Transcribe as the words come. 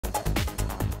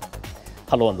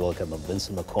Hello and welcome. I'm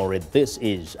Vincent Makori. This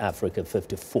is Africa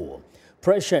 54.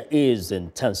 Pressure is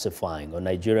intensifying on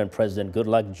Nigerian President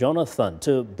Goodluck Jonathan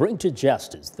to bring to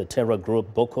justice the terror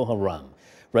group Boko Haram.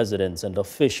 Residents and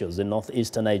officials in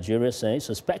northeastern Nigeria say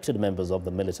suspected members of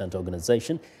the militant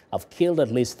organization have killed at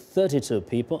least 32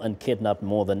 people and kidnapped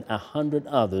more than 100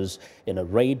 others in a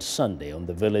raid Sunday on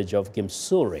the village of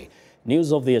Gimsuri.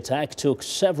 News of the attack took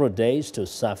several days to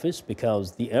surface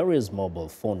because the area's mobile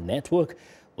phone network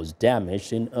was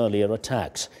damaged in earlier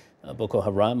attacks. Boko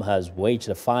Haram has waged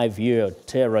a 5-year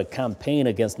terror campaign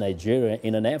against Nigeria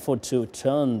in an effort to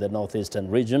turn the northeastern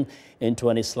region into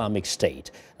an Islamic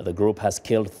state. The group has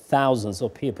killed thousands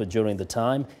of people during the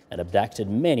time and abducted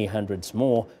many hundreds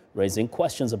more, raising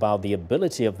questions about the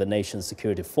ability of the nation's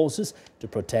security forces to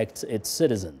protect its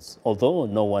citizens. Although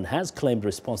no one has claimed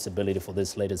responsibility for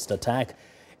this latest attack,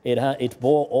 it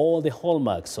bore all the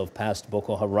hallmarks of past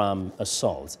Boko Haram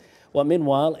assaults. Well,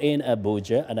 meanwhile, in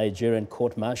Abuja, a Nigerian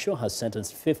court-martial has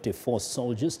sentenced 54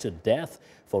 soldiers to death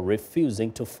for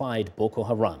refusing to fight Boko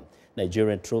Haram.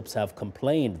 Nigerian troops have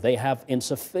complained they have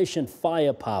insufficient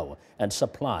firepower and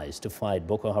supplies to fight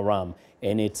Boko Haram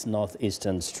in its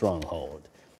northeastern stronghold.